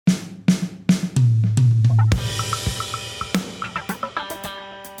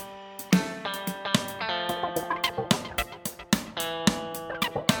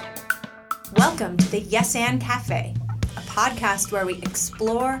Yes and Cafe, a podcast where we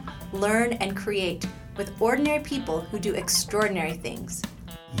explore, learn, and create with ordinary people who do extraordinary things.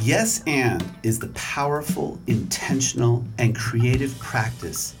 Yes and is the powerful, intentional, and creative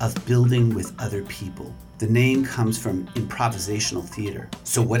practice of building with other people. The name comes from improvisational theater.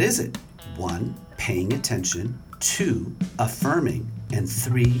 So what is it? 1, paying attention. 2, affirming. And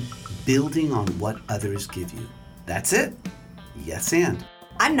 3, building on what others give you. That's it. Yes and.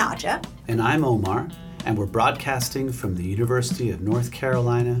 I'm Naja. And I'm Omar, and we're broadcasting from the University of North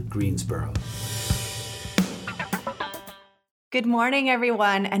Carolina, Greensboro. Good morning,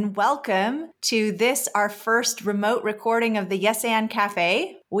 everyone, and welcome to this, our first remote recording of the Yes and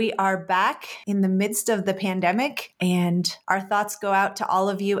Cafe. We are back in the midst of the pandemic, and our thoughts go out to all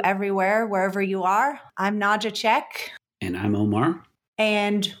of you everywhere, wherever you are. I'm Naja Chek. And I'm Omar.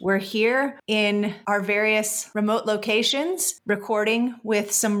 And we're here in our various remote locations recording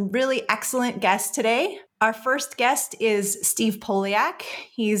with some really excellent guests today. Our first guest is Steve Polyak.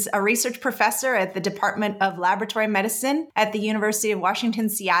 He's a research professor at the Department of Laboratory Medicine at the University of Washington,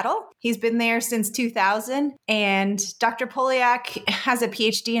 Seattle. He's been there since 2000, and Dr. Polyak has a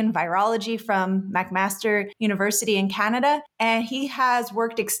PhD in virology from McMaster University in Canada, and he has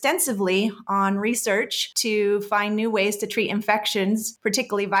worked extensively on research to find new ways to treat infections,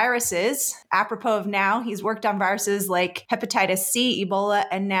 particularly viruses. Apropos of now, he's worked on viruses like hepatitis C, Ebola,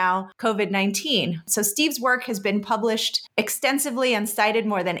 and now COVID-19. So Steve's work has been published extensively and cited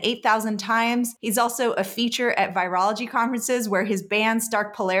more than 8,000 times. He's also a feature at virology conferences where his band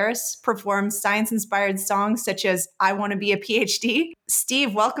Stark Polaris performs science-inspired songs such as I Want to Be a PhD.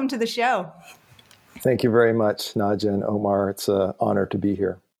 Steve, welcome to the show. Thank you very much, Naja and Omar. It's an honor to be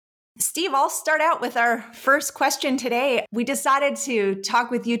here. Steve, I'll start out with our first question today. We decided to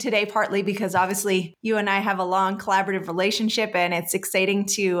talk with you today partly because obviously you and I have a long collaborative relationship and it's exciting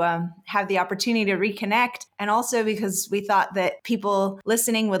to have the opportunity to reconnect. And also because we thought that people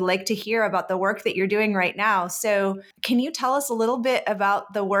listening would like to hear about the work that you're doing right now. So can you tell us a little bit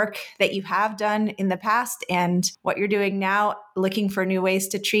about the work that you have done in the past and what you're doing now, looking for new ways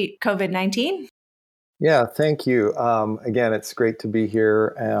to treat COVID-19? Yeah, thank you. Again, it's great to be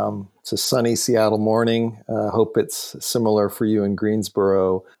here. It's a sunny Seattle morning. Hope it's similar for you in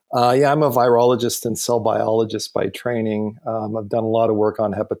Greensboro. I'm a virologist and cell biologist by training. I've done a lot of work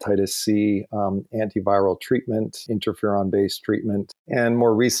on hepatitis C, antiviral treatment, interferon-based treatment. And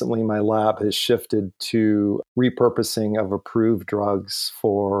more recently, my lab has shifted to repurposing of approved drugs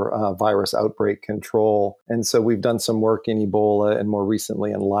for virus outbreak control. And so we've done some work in Ebola and more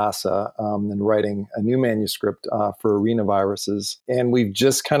recently in Lassa, and writing a new manuscript for arenaviruses. And we've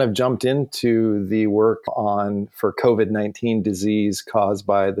just kind of jumped into the work for COVID-19 disease caused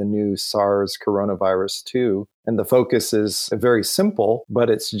by the new SARS coronavirus 2. And the focus is very simple, but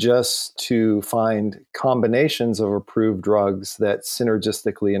it's just to find combinations of approved drugs that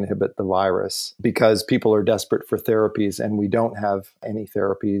synergistically inhibit the virus because people are desperate for therapies and we don't have any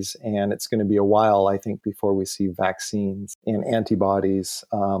therapies. And it's going to be a while, I think, before we see vaccines and antibodies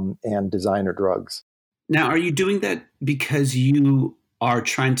and designer drugs. Now, are you doing that because you are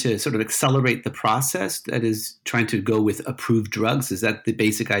trying to sort of accelerate the process, that is trying to go with approved drugs? Is that the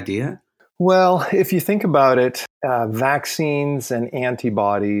basic idea? Well, if you think about it, vaccines and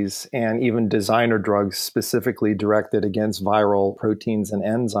antibodies and even designer drugs specifically directed against viral proteins and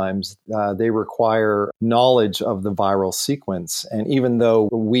enzymes, they require knowledge of the viral sequence. And even though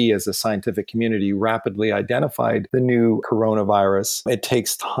we as a scientific community rapidly identified the new coronavirus, it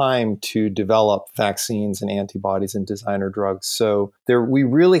takes time to develop vaccines and antibodies and designer drugs. So we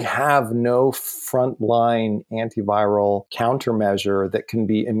really have no frontline antiviral countermeasure that can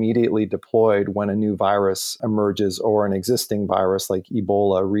be immediately deployed when a new virus emerges or an existing virus like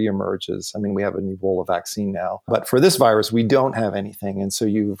Ebola reemerges. I mean, we have an Ebola vaccine now, but for this virus, we don't have anything. And so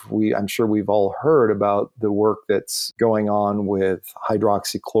I'm sure we've all heard about the work that's going on with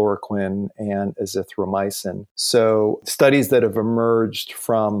hydroxychloroquine and azithromycin. So studies that have emerged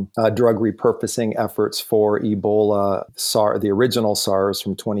from drug repurposing efforts for Ebola, the original SARS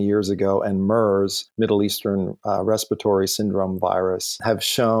from 20 years ago, and MERS, Middle Eastern Respiratory Syndrome virus, have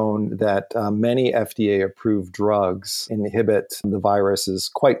shown that many FDA-approved drugs inhibit the viruses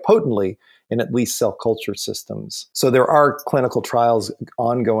quite potently in at least cell culture systems. So there are clinical trials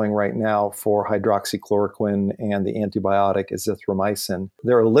ongoing right now for hydroxychloroquine and the antibiotic azithromycin.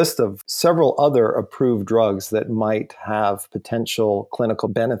 There are a list of several other approved drugs that might have potential clinical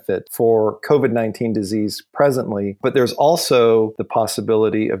benefit for COVID-19 disease presently, but there's also the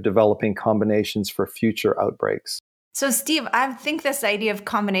possibility of developing combinations for future outbreaks. So, Steve, I think this idea of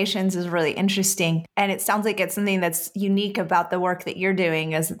combinations is really interesting. And it sounds like it's something that's unique about the work that you're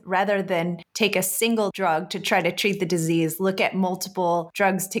doing is rather than take a single drug to try to treat the disease, look at multiple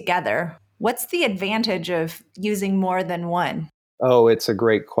drugs together. What's the advantage of using more than one? Oh, it's a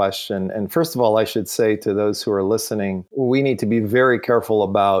great question. And first of all, I should say to those who are listening, we need to be very careful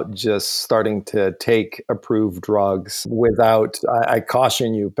about just starting to take approved drugs without, I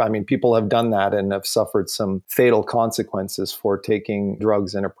caution you, I mean, people have done that and have suffered some fatal consequences for taking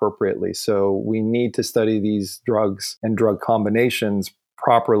drugs inappropriately. So we need to study these drugs and drug combinations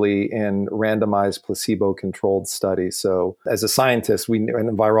properly in randomized placebo-controlled studies. So as a scientist and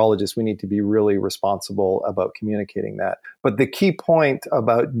a virologist, we need to be really responsible about communicating that. But the key point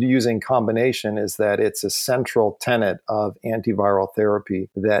about using combination is that it's a central tenet of antiviral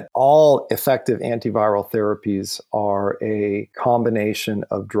therapy, that all effective antiviral therapies are a combination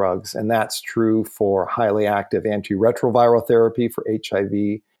of drugs. And that's true for highly active antiretroviral therapy for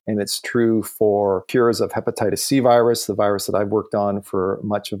HIV. And it's true for cures of hepatitis C virus, the virus that I've worked on for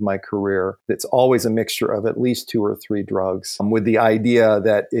much of my career. It's always a mixture of at least 2 or 3 drugs, with the idea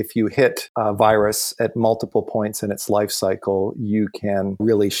that if you hit a virus at multiple points in its life cycle, you can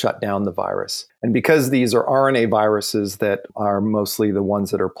really shut down the virus. And because these are RNA viruses that are mostly the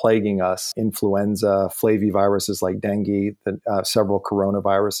ones that are plaguing us, influenza, flaviviruses like dengue, several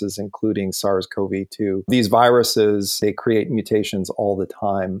coronaviruses, including SARS-CoV-2, these viruses, they create mutations all the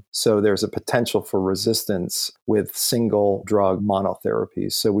time. So there's a potential for resistance with single drug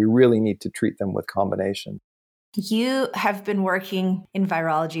monotherapies. So we really need to treat them with combination. You have been working in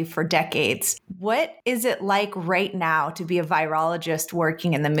virology for decades. What is it like right now to be a virologist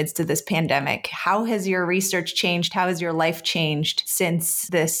working in the midst of this pandemic? How has your research changed? How has your life changed since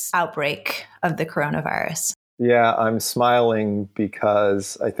this outbreak of the coronavirus? Yeah, I'm smiling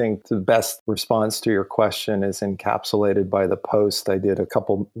because I think the best response to your question is encapsulated by the post I did a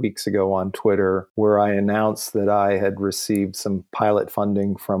couple weeks ago on Twitter, where I announced that I had received some pilot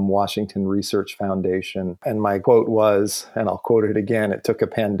funding from Washington Research Foundation. And my quote was, and I'll quote it again, "It took a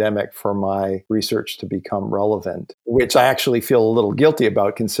pandemic for my research to become relevant," which I actually feel a little guilty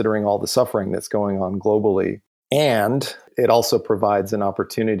about considering all the suffering that's going on globally. And it also provides an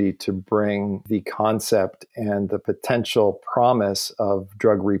opportunity to bring the concept and the potential promise of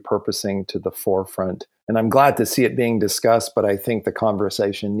drug repurposing to the forefront. And I'm glad to see it being discussed, but I think the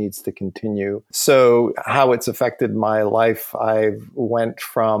conversation needs to continue. So how it's affected my life, I've went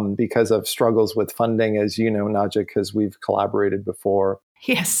from, because of struggles with funding, as you know, Nadja, because we've collaborated before.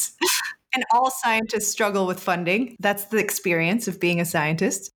 Yes. And all scientists struggle with funding. That's the experience of being a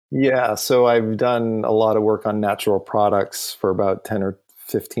scientist. Yeah, so I've done a lot of work on natural products for about 10 or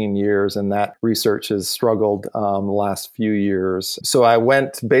 15 years, and that research has struggled the last few years. So I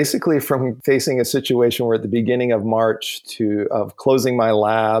went basically from facing a situation where at the beginning of March of closing my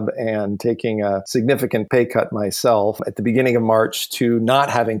lab and taking a significant pay cut myself at the beginning of March to not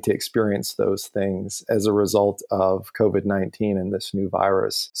having to experience those things as a result of COVID-19 and this new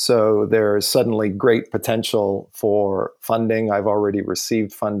virus. So there's suddenly great potential for funding. I've already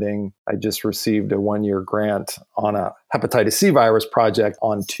received funding. I just received a 1-year grant on a hepatitis C virus project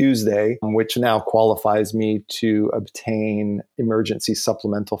on Tuesday, which now qualifies me to obtain emergency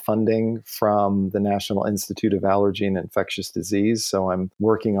supplemental funding from the National Institute of Allergy and Infectious Disease. So I'm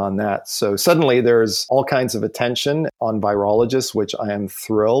working on that. So suddenly there's all kinds of attention on virologists, which I am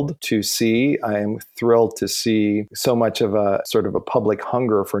thrilled to see. I am thrilled to see so much of a sort of a public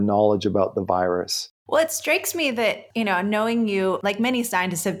hunger for knowledge about the virus. Well, it strikes me that, knowing you, like many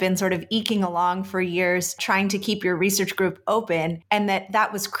scientists have been sort of eking along for years, trying to keep your research group open, and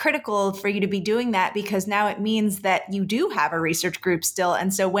that was critical for you to be doing that because now it means that you do have a research group still.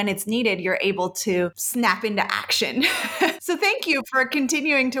 And so when it's needed, you're able to snap into action. So thank you for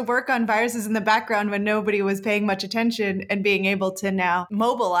continuing to work on viruses in the background when nobody was paying much attention and being able to now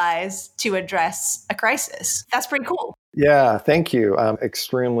mobilize to address a crisis. That's pretty cool. Yeah, thank you. I'm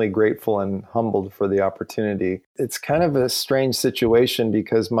extremely grateful and humbled for the opportunity. It's kind of a strange situation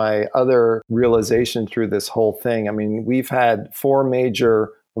because my other realization through this whole thing, I mean, we've had 4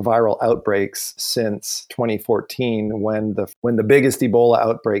 major viral outbreaks since 2014 when the biggest Ebola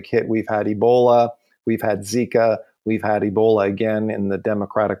outbreak hit. We've had Ebola, we've had Zika, we've had Ebola again in the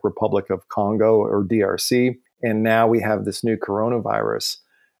Democratic Republic of Congo or DRC, and now we have this new coronavirus.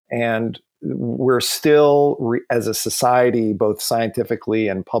 And we're still, as a society, both scientifically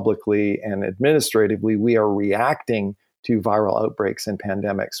and publicly and administratively, we are reacting to viral outbreaks and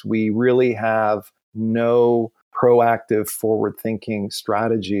pandemics. We really have no proactive, forward-thinking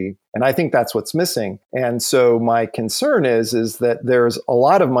strategy. And I think that's what's missing. And so my concern is that there's a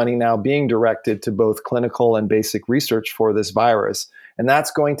lot of money now being directed to both clinical and basic research for this virus. And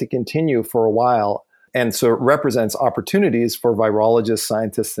that's going to continue for a while. And so it represents opportunities for virologists,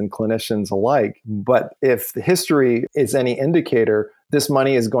 scientists, and clinicians alike. But if the history is any indicator, this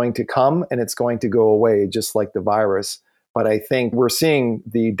money is going to come and it's going to go away, just like the virus. But I think we're seeing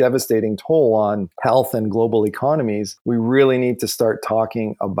the devastating toll on health and global economies. We really need to start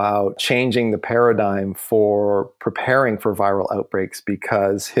talking about changing the paradigm for preparing for viral outbreaks,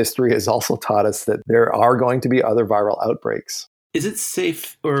 because history has also taught us that there are going to be other viral outbreaks. Is it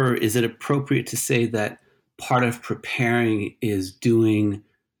safe or is it appropriate to say that part of preparing is doing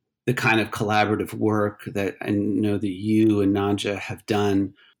the kind of collaborative work that I know that you and Nadja have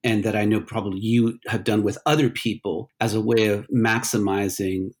done, and that I know probably you have done with other people, as a way of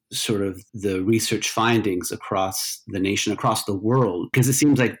maximizing sort of the research findings across the nation, across the world? Because it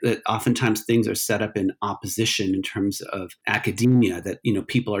seems like that oftentimes things are set up in opposition in terms of academia, that, you know,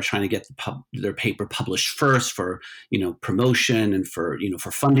 people are trying to get their paper published first for, you know, promotion and for, you know, for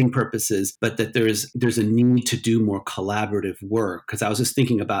funding purposes, but that there's a need to do more collaborative work. Because I was just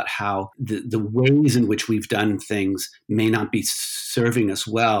thinking about how the ways in which we've done things may not be serving us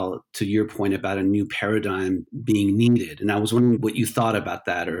well, to your point about a new paradigm being needed. And I was wondering what you thought about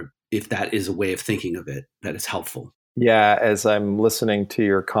that, or if that is a way of thinking of it that is helpful. Yeah, as I'm listening to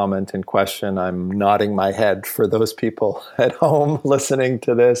your comment and question, I'm nodding my head for those people at home listening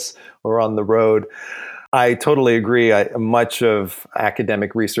to this or on the road. I totally agree. Much of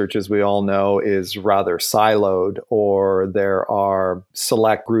academic research, as we all know, is rather siloed, or there are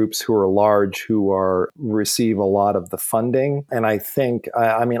select groups who are large who receive a lot of the funding. And I think,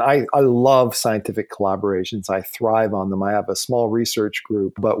 I love scientific collaborations. I thrive on them. I have a small research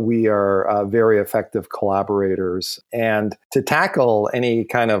group, but we are very effective collaborators. And to tackle any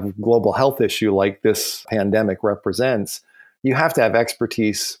kind of global health issue like this pandemic represents, you have to have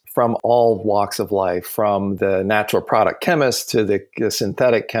expertise from all walks of life, from the natural product chemists to the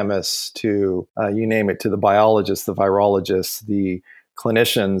synthetic chemists to, you name it, to the biologists, the virologists, the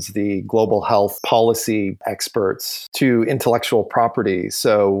clinicians, the global health policy experts, to intellectual property.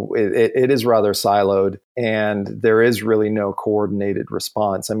 So it is rather siloed, and there is really no coordinated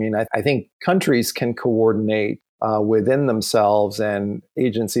response. I mean, I think countries can coordinate within themselves, and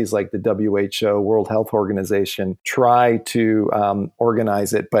agencies like the WHO, World Health Organization, try to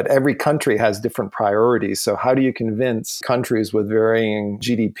organize it. But every country has different priorities. So how do you convince countries with varying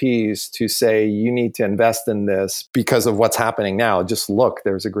GDPs to say, you need to invest in this because of what's happening now? Just look,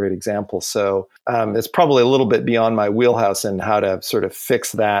 there's a great example. So it's probably a little bit beyond my wheelhouse in how to sort of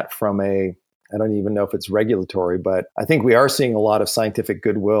fix that from I don't even know if it's regulatory, but I think we are seeing a lot of scientific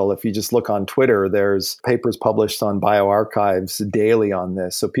goodwill. If you just look on Twitter, there's papers published on bioarchives daily on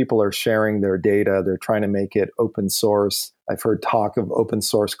this. So people are sharing their data. They're trying to make it open source. I've heard talk of open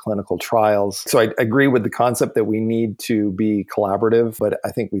source clinical trials. So I agree with the concept that we need to be collaborative, but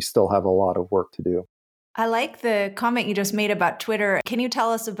I think we still have a lot of work to do. I like the comment you just made about Twitter. Can you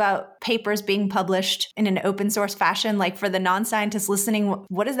tell us about papers being published in an open source fashion? Like, for the non-scientists listening,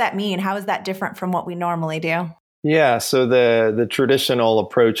 what does that mean? How is that different from what we normally do? Yeah, so the traditional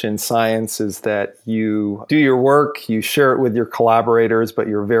approach in science is that you do your work, you share it with your collaborators, but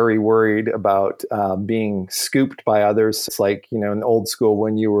you're very worried about being scooped by others. It's like, you know, in old school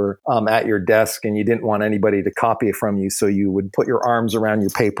when you were at your desk and you didn't want anybody to copy it from you, so you would put your arms around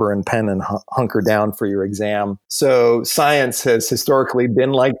your paper and pen and hunker down for your exam. So science has historically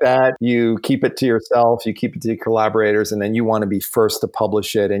been like that. You keep it to yourself, you keep it to your collaborators, and then you want to be first to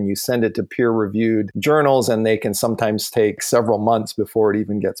publish it, and you send it to peer-reviewed journals, and they can sometimes take several months before it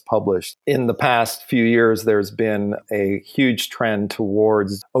even gets published. In the past few years, there's been a huge trend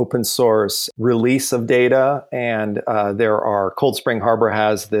towards open source release of data. And Cold Spring Harbor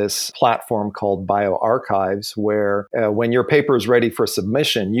has this platform called bioRxives, where when your paper is ready for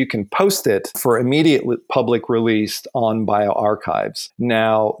submission, you can post it for immediate public release on bioRxives.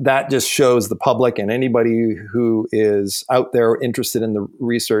 Now, that just shows the public and anybody who is out there interested in the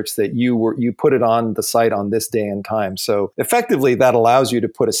research that you put it on the site on this day and time. So effectively, that allows you to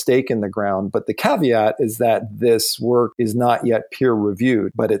put a stake in the ground. But the caveat is that this work is not yet peer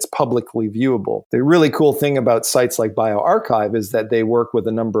reviewed, but it's publicly viewable. The really cool thing about sites like bioRxiv is that they work with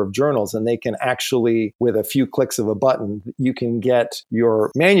a number of journals, and they can actually, with a few clicks of a button, you can get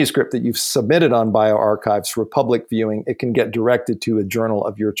your manuscript that you've submitted on bioRxives for public viewing. It can get directed to a journal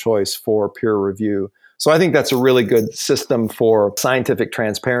of your choice for peer review. So I think that's a really good system for scientific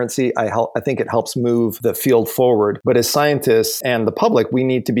transparency. I think it helps move the field forward. But as scientists and the public, we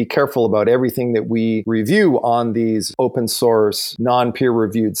need to be careful about everything that we review on these open source, non-peer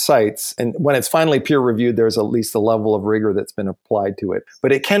reviewed sites. And when it's finally peer reviewed, there's at least a level of rigor that's been applied to it.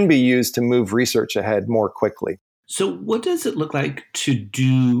 But it can be used to move research ahead more quickly. So what does it look like to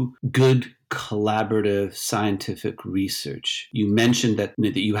do good collaborative scientific research? You mentioned that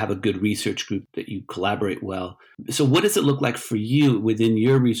you have a good research group, that you collaborate well. So what does it look like for you within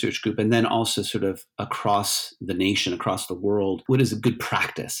your research group, and then also sort of across the nation, across the world? What is a good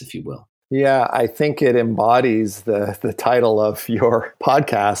practice, if you will? Yeah, I think it embodies the title of your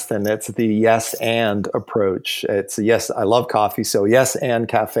podcast, and it's the yes and approach. It's yes, I love coffee, so yes and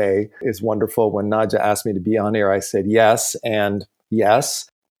cafe is wonderful. When Nadja asked me to be on here, I said yes and yes.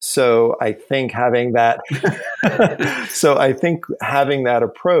 So I think having that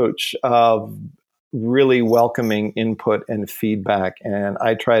approach of really welcoming input and feedback. And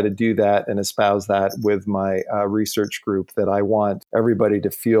I try to do that and espouse that with my research group, that I want everybody to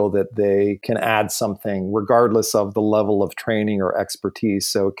feel that they can add something regardless of the level of training or expertise.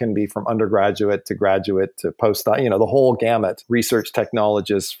 So it can be from undergraduate to graduate to postdoc, the whole gamut, research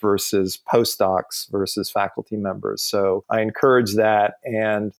technologists versus postdocs versus faculty members. So I encourage that.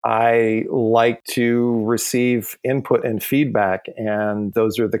 And I like to receive input and feedback. And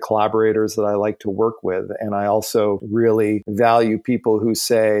those are the collaborators that I like to work with. And I also really value people who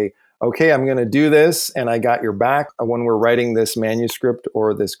say, okay, I'm going to do this and I got your back when we're writing this manuscript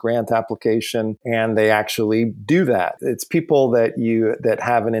or this grant application, and they actually do that. It's people that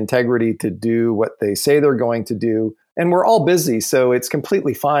have an integrity to do what they say they're going to do. And we're all busy, so it's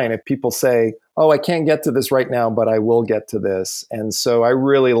completely fine if people say, oh, I can't get to this right now, but I will get to this. And so I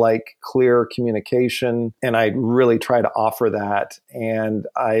really like clear communication, and I really try to offer that. And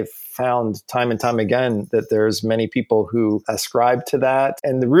I've found time and time again that there's many people who ascribe to that.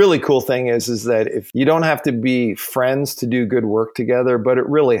 And the really cool thing is that if you don't have to be friends to do good work together, but it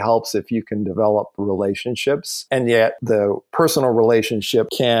really helps if you can develop relationships. And yet the personal relationship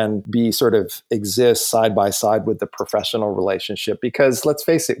can be sort of exist side by side with the professional relationship, because let's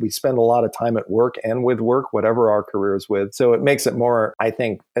face it, we spend a lot of time at work and with work, whatever our career is with. So it makes it more, I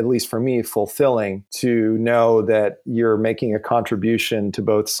think, at least for me, fulfilling to know that you're making a contribution to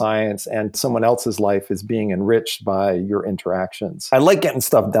both science and someone else's life is being enriched by your interactions. I like getting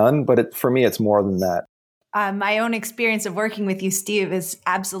stuff done, but for me, it's more than that. My own experience of working with you, Steve, is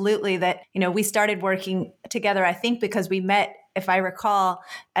absolutely that, we started working together, I think, because we met, if I recall,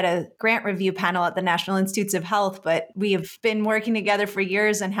 at a grant review panel at the National Institutes of Health, but we have been working together for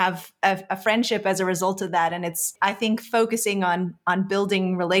years and have a friendship as a result of that. And it's, I think, focusing on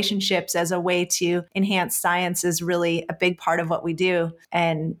building relationships as a way to enhance science is really a big part of what we do.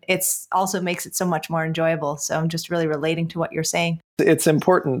 And it's also makes it so much more enjoyable. So I'm just really relating to what you're saying. It's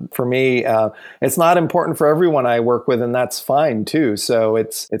important for me. It's not important for everyone I work with, and that's fine too. So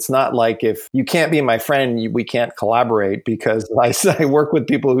it's not like if you can't be my friend, we can't collaborate, because I work with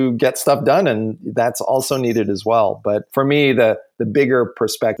people who get stuff done, and that's also needed as well. But for me, the bigger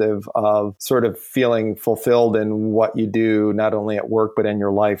perspective of sort of feeling fulfilled in what you do, not only at work, but in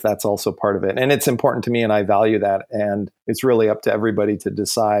your life, that's also part of it. And it's important to me, and I value that. And it's really up to everybody to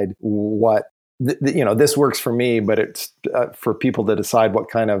decide what this works for me, but it's for people to decide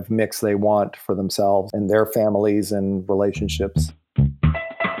what kind of mix they want for themselves and their families and relationships.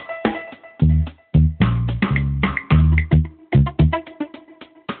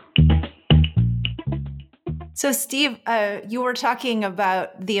 So, Steve, you were talking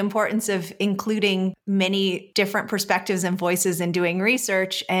about the importance of including many different perspectives and voices in doing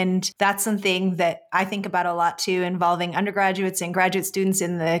research. And that's something that I think about a lot too, involving undergraduates and graduate students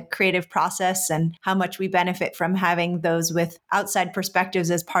in the creative process, and how much we benefit from having those with outside perspectives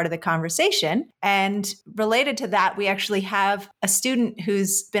as part of the conversation. And related to that, we actually have a student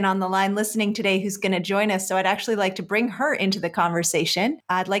who's been on the line listening today who's going to join us. So I'd actually like to bring her into the conversation.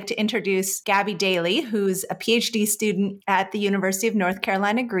 I'd like to introduce Gabby Daly, who's a PhD student at the University of North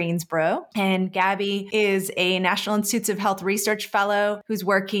Carolina, Greensboro. And Gabby is a National Institutes of Health Research Fellow who's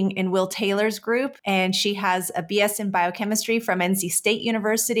working in Will Taylor's group. And she has a BS in biochemistry from NC State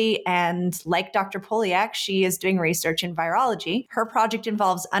University. And like Dr. Poliak, she is doing research in virology. Her project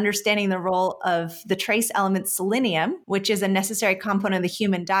involves understanding the role of the trace element selenium, which is a necessary component of the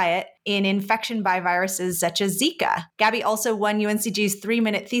human diet, in infection by viruses such as Zika. Gabby also won UNCG's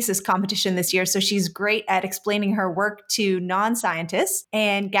 3-minute thesis competition this year, so she's great at explaining her work to non-scientists.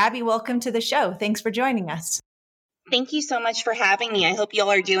 And Gabby, welcome to the show. Thanks for joining us. Thank you so much for having me. I hope y'all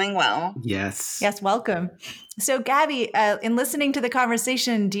are doing well. Yes. Yes, welcome. So, Gabby, in listening to the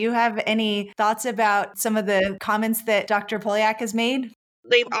conversation, do you have any thoughts about some of the comments that Dr. Polyak has made?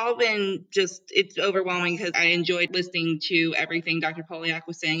 They've all been it's overwhelming because I enjoyed listening to everything Dr. Polyak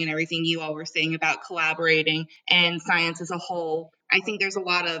was saying and everything you all were saying about collaborating and science as a whole. I think there's a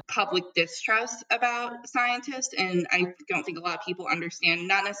lot of public distrust about scientists, and I don't think a lot of people understand,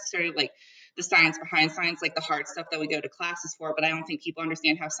 not necessarily like the science behind science, like the hard stuff that we go to classes for, but I don't think people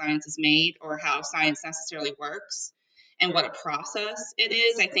understand how science is made or how science necessarily works and what a process it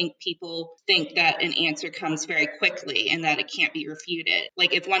is. I think people think that an answer comes very quickly and that it can't be refuted.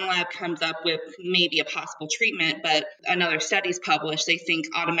 Like if one lab comes up with maybe a possible treatment, but another study's published, they think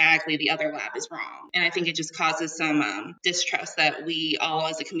automatically the other lab is wrong. And I think it just causes some distrust that we all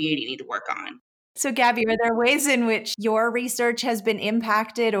as a community need to work on. So, Gabby, are there ways in which your research has been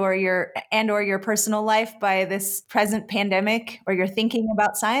impacted or your personal life by this present pandemic or your thinking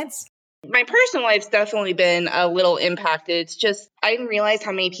about science? My personal life's definitely been a little impacted. It's just, I didn't realize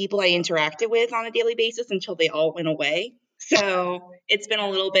how many people I interacted with on a daily basis until they all went away. So it's been a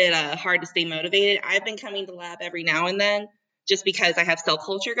little bit hard to stay motivated. I've been coming to lab every now and then just because I have cell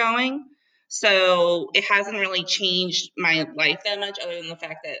culture going. So it hasn't really changed my life that much other than the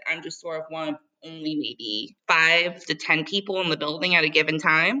fact that I'm just sort of one of only maybe 5 to 10 people in the building at a given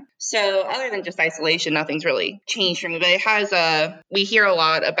time. So other than just isolation, nothing's really changed for me. But it has we hear a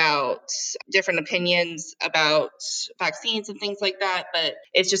lot about different opinions about vaccines and things like that. But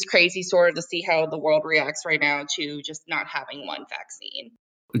it's just crazy sort of to see how the world reacts right now to just not having one vaccine.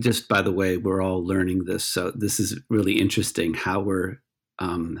 Just by the way, we're all learning this. So this is really interesting how we're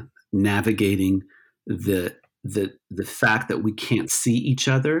navigating the fact that we can't see each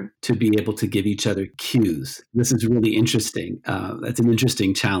other to be able to give each other cues. This is really interesting. That's an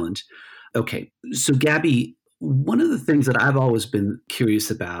interesting challenge. Okay, so Gabby, one of the things that I've always been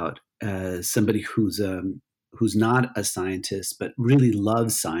curious about as somebody who's not a scientist, but really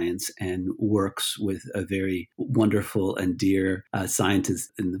loves science and works with a very wonderful and dear scientist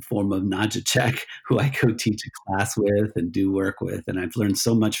in the form of Nadja Cech, who I co-teach a class with and do work with. And I've learned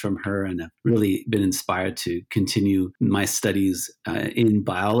so much from her and have really been inspired to continue my studies in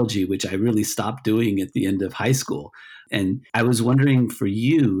biology, which I really stopped doing at the end of high school. And I was wondering for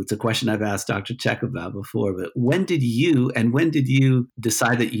you, it's a question I've asked Dr. Cech about before, but when did you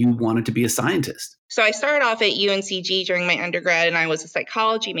decide that you wanted to be a scientist? So I started off at UNCG during my undergrad, and I was a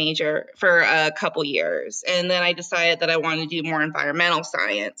psychology major for a couple years. And then I decided that I wanted to do more environmental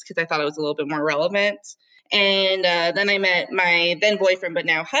science because I thought it was a little bit more relevant. And then I met my then boyfriend, but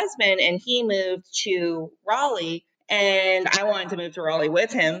now husband, and he moved to Raleigh. And I wanted to move to Raleigh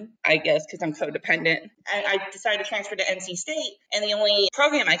with him, I guess, because I'm codependent. And I decided to transfer to NC State. And the only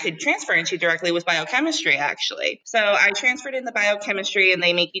program I could transfer into directly was biochemistry, actually. So I transferred into biochemistry, and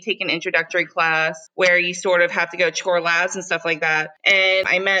they make you take an introductory class where you sort of have to go tour labs and stuff like that. And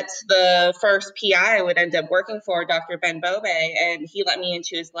I met the first PI I would end up working for, Dr. Ben Bobe, and he let me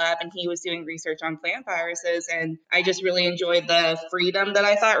into his lab, and he was doing research on plant viruses. And I just really enjoyed the freedom that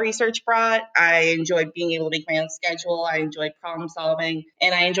I thought research brought. I enjoyed being able to make my own schedule. I enjoyed problem solving,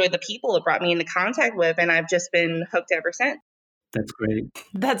 and I enjoyed the people it brought me into contact with, and I've just been hooked ever since. That's great.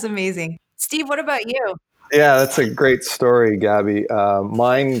 That's amazing. Steve, what about you? Yeah, that's a great story, Gabby.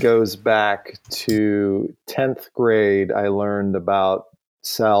 Mine goes back to 10th grade. I learned about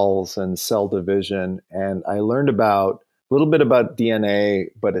cells and cell division, and I learned a little bit about DNA,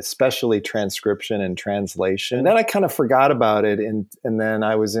 but especially transcription and translation. And then I kind of forgot about it. And then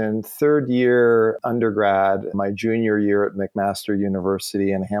I was in third year undergrad, my junior year at McMaster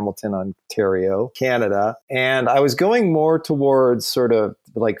University in Hamilton, Ontario, Canada. And I was going more towards sort of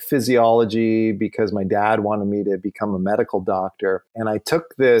like physiology because my dad wanted me to become a medical doctor. And I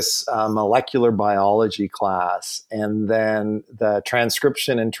took this molecular biology class, and then the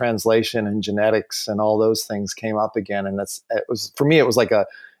transcription and translation and genetics and all those things came up again. And it was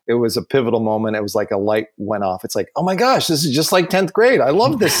a pivotal moment. It was like a light went off. It's like, oh my gosh, this is just like 10th grade. I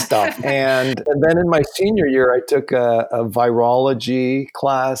love this stuff. and then in my senior year, I took a virology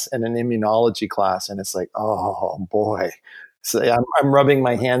class and an immunology class. And it's like, oh boy. So I'm rubbing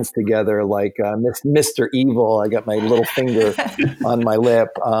my hands together like Mr. Evil. I got my little finger on my lip.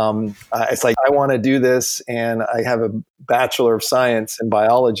 It's like, I want to do this. And I have a Bachelor of Science in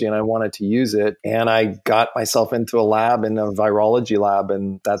biology and I wanted to use it. And I got myself into a lab, in a virology lab,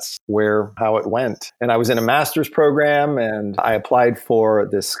 and that's how it went. And I was in a master's program and I applied for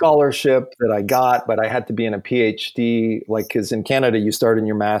this scholarship that I got, but I had to be in a PhD, because in Canada, you start in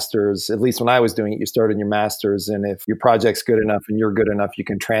your master's, at least when I was doing it, you start in your master's. And if your project's good enough and you're good enough, you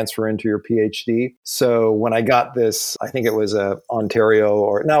can transfer into your PhD. So when I got this, I think it was it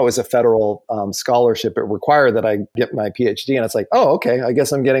was a federal scholarship. It required that I get my PhD. And it's like, oh, okay, I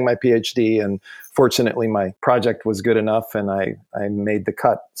guess I'm getting my PhD. And fortunately, my project was good enough and I made the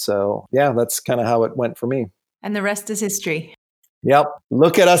cut. So yeah, that's kind of how it went for me. And the rest is history. Yep.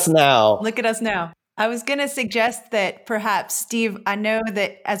 Look at us now. Look at us now. I was going to suggest that perhaps, Steve, I know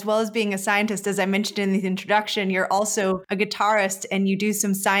that as well as being a scientist, as I mentioned in the introduction, you're also a guitarist and you do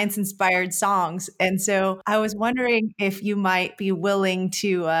some science-inspired songs. And so I was wondering if you might be willing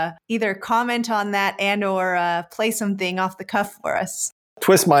to either comment on that and or play something off the cuff for us.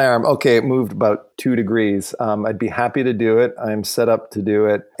 Twist my arm. Okay, it moved about 2 degrees. I'd be happy to do it. I'm set up to do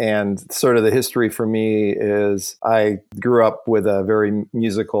it. And sort of the history for me is I grew up with a very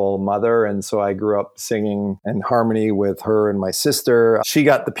musical mother. And so I grew up singing in harmony with her and my sister. She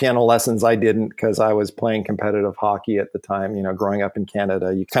got the piano lessons. I didn't, because I was playing competitive hockey at the time. Growing up in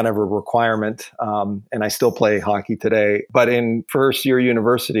Canada, you kind of a requirement. And I still play hockey today. But in first year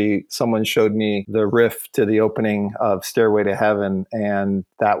university, someone showed me the riff to the opening of Stairway to Heaven. And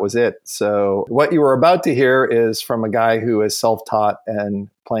that was it. So what you were about to hear is from a guy who is self-taught and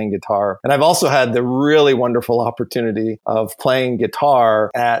playing guitar. And I've also had the really wonderful opportunity of playing guitar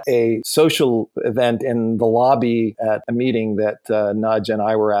at a social event in the lobby at a meeting that Nadja and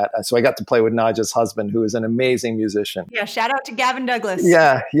I were at. So I got to play with Nadja's husband, who is an amazing musician. Yeah, shout out to Gavin Douglas.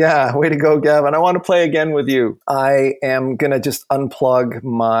 Yeah. Way to go, Gavin. I want to play again with you. I am going to just unplug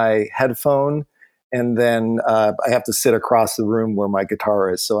my headphone. And then I have to sit across the room where my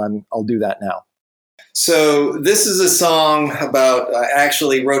guitar is. So I'll do that now. So this is a song about, I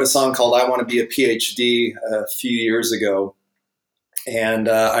actually wrote a song called I Want to Be a PhD a few years ago. And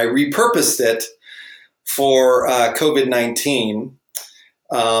I repurposed it for COVID-19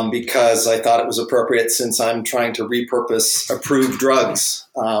 because I thought it was appropriate, since I'm trying to repurpose approved drugs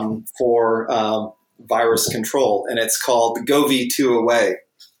for virus control. And it's called Go V2 Away.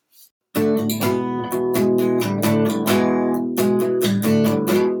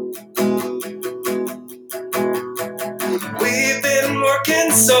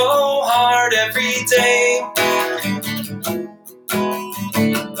 Working so hard every day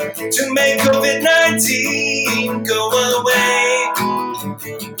to make COVID-19 go away.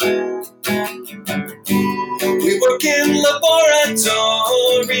 We work in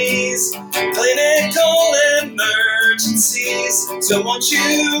laboratories, clinical emergencies. So won't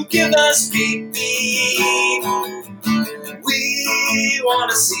you give us PPE? We want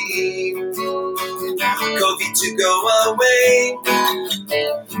to see COVID to go away.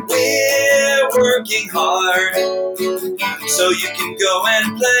 We're working hard so you can go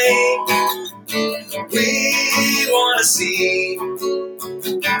and play. We want to see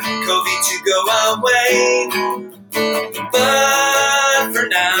COVID to go away. But for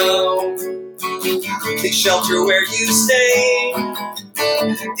now, please shelter where you stay.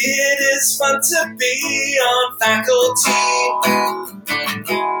 It is fun to be on faculty.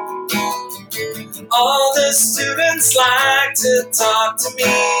 All the students like to talk to me.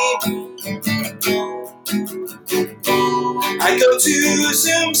 I go to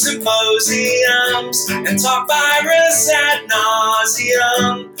Zoom symposiums and talk virus ad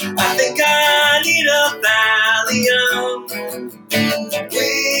nauseum. I think I need a Valium.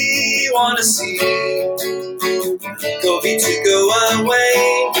 We want to see COVID to go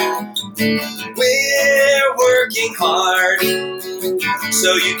away. We're working hard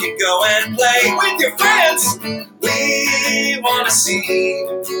so you can go and play with your friends. We want to see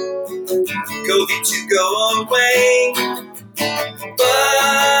COVID to go away.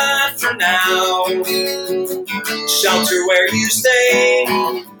 But for now, shelter where you stay.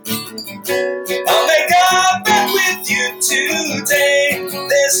 I'll make a bet with you today.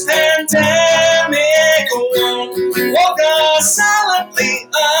 This pandemic won't walk us silently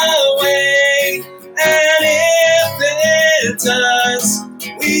away. And if it does,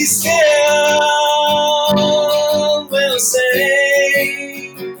 we still will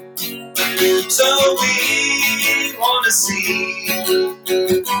say. So we want to see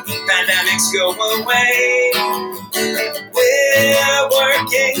pandemics go away. We're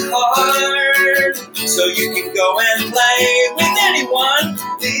working hard so you can go and play with anyone.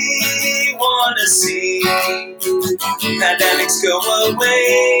 We want to see pandemics go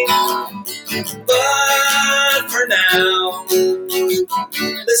away. But for now,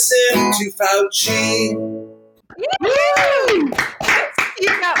 listen to Fauci.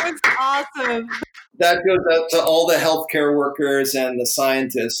 That was awesome. That goes out to all the healthcare workers and the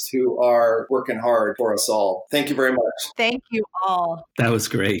scientists who are working hard for us all. Thank you very much. Thank you all. That was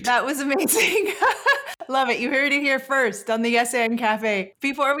great. That was amazing. Love it. You heard it here first on the SN Cafe.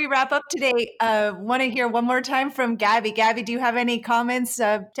 Before we wrap up today, want to hear one more time from Gabby. Gabby, do you have any comments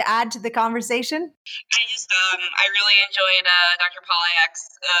to add to the conversation? I really enjoyed Dr. Pollack's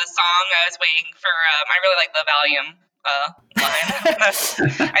song. I was waiting for, I really like the Valium line.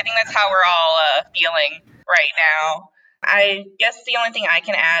 I think that's how we're all feeling right now. I guess the only thing I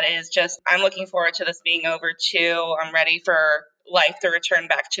can add is just I'm looking forward to this being over too. I'm ready for life to return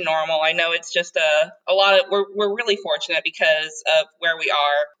back to normal. I know it's just a lot of we're really fortunate because of where we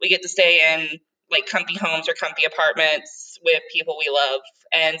are. We get to stay in like comfy homes or comfy apartments with people we love.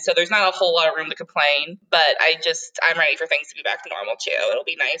 And so there's not a whole lot of room to complain, but I'm ready for things to be back to normal too. It'll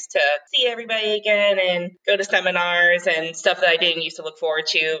be nice to see everybody again and go to seminars and stuff that I didn't used to look forward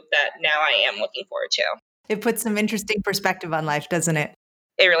to that now I am looking forward to. It puts some interesting perspective on life, doesn't it?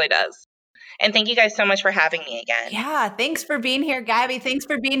 It really does. And thank you guys so much for having me again. Yeah, thanks for being here, Gabby. Thanks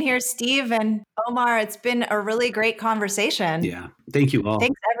for being here, Steve and Omar. It's been a really great conversation. Yeah, thank you all.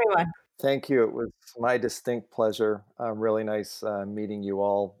 Thanks, everyone. Thank you. It was my distinct pleasure. Really nice meeting you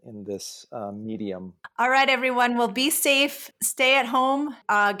all in this medium. All right, everyone. Well, be safe. Stay at home.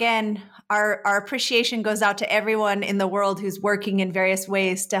 Again, our appreciation goes out to everyone in the world who's working in various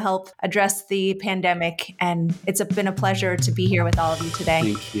ways to help address the pandemic. And it's been a pleasure to be here with all of you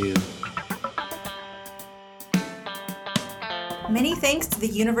today. Thank you. Many thanks to the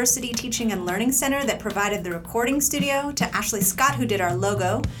University Teaching and Learning Center that provided the recording studio, to Ashley Scott, who did our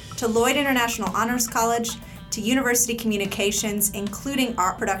logo, to Lloyd International Honors College, to University Communications, including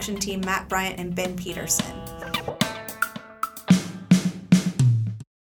our production team, Matt Bryant and Ben Peterson.